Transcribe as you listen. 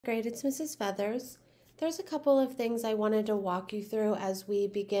Great, it's Mrs. Feathers. There's a couple of things I wanted to walk you through as we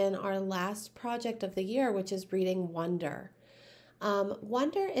begin our last project of the year, which is reading Wonder.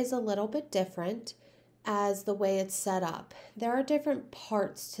 Wonder is a little bit different as the way it's set up. There are different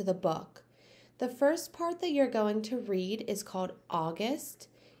parts to the book. The first part that you're going to read is called August.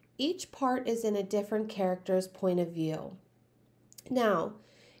 Each part is in a different character's point of view. Now,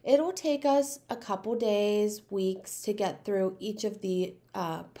 it'll take us a couple days, weeks to get through each of the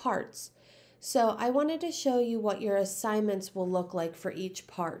parts. So I wanted to show you what your assignments will look like for each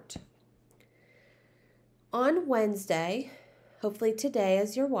part. On Wednesday, hopefully today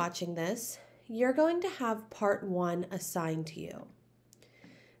as you're watching this, you're going to have part 1 assigned to you.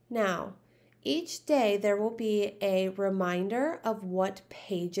 Now, each day there will be a reminder of what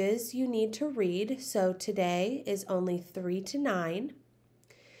pages you need to read. So today is only 3 to 9.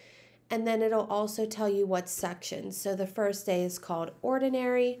 And then it'll also tell you what sections. So the first day is called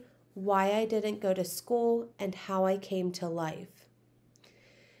Ordinary, Why I Didn't Go to School, and How I Came to Life.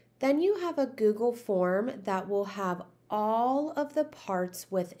 Then you have a Google form that will have all of the parts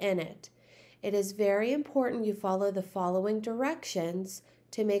within it. It is very important you follow the following directions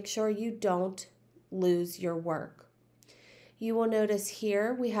to make sure you don't lose your work. You will notice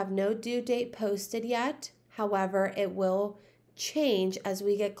here we have no due date posted yet. However, it will change as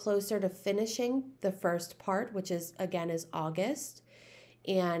we get closer to finishing the first part, which is August,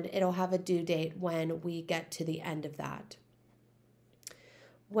 and it'll have a due date when we get to the end of that.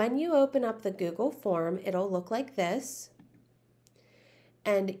 When you open up the Google form, it'll look like this,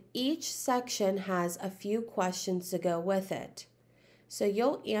 and each section has a few questions to go with it. So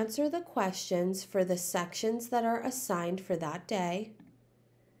you'll answer the questions for the sections that are assigned for that day.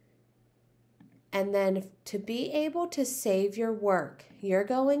 And then to be able to save your work, you're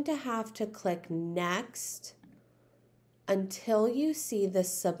going to have to click Next until you see the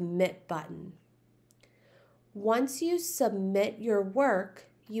Submit button. Once you submit your work,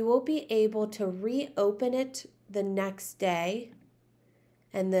 you will be able to reopen it the next day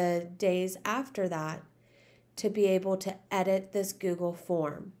and the days after that to be able to edit this Google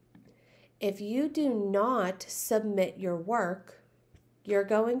form. If you do not submit your work, you're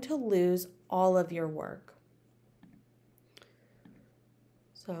going to lose all of your work.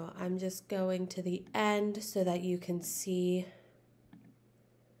 So I'm just going to the end so that you can see.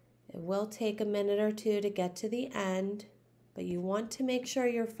 It will take a minute or two to get to the end, but you want to make sure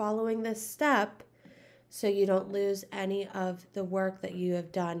you're following this step so you don't lose any of the work that you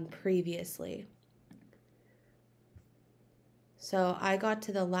have done previously. So I got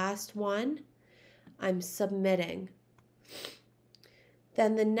to the last one. I'm submitting.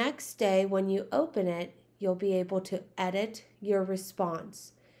 Then the next day when you open it, you'll be able to edit your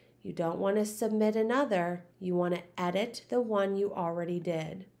response. You don't want to submit another, you want to edit the one you already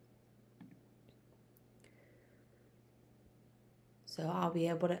did. So I'll be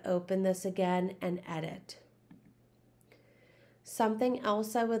able to open this again and edit. Something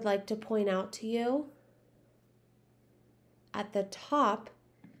else I would like to point out to you, at the top,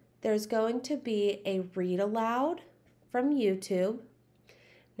 there's going to be a read aloud from YouTube.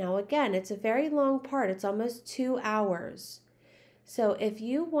 Now again, it's a very long part. It's almost 2 hours. So if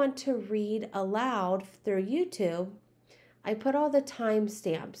you want to read aloud through YouTube, I put all the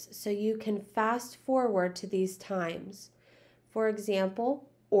timestamps so you can fast forward to these times. For example,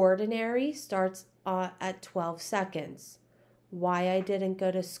 Ordinary starts at 12 seconds. Why I Didn't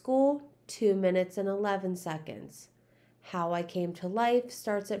Go to School, 2 minutes and 11 seconds. How I Came to Life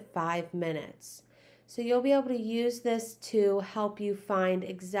starts at 5 minutes. So you'll be able to use this to help you find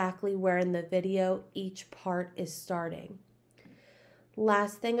exactly where in the video each part is starting.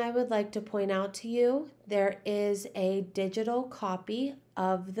 Last thing I would like to point out to you, there is a digital copy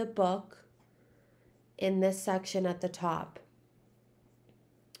of the book in this section at the top.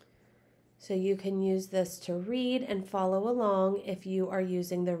 So you can use this to read and follow along if you are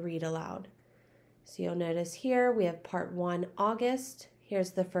using the read aloud. So you'll notice here we have part 1, August.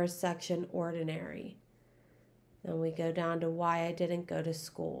 Here's the first section, Ordinary. Then we go down to Why I Didn't Go to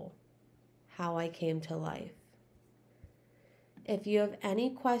School, How I Came to Life. If you have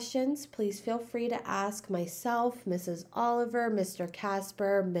any questions, please feel free to ask myself, Mrs. Oliver, Mr.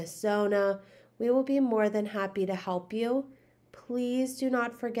 Casper, Miss Zona. We will be more than happy to help you. Please do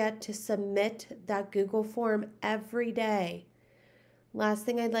not forget to submit that Google form every day. Last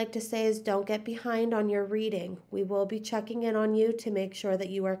thing I'd like to say is don't get behind on your reading. We will be checking in on you to make sure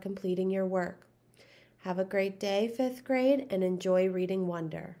that you are completing your work. Have a great day, 5th grade, and enjoy reading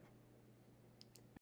Wonder.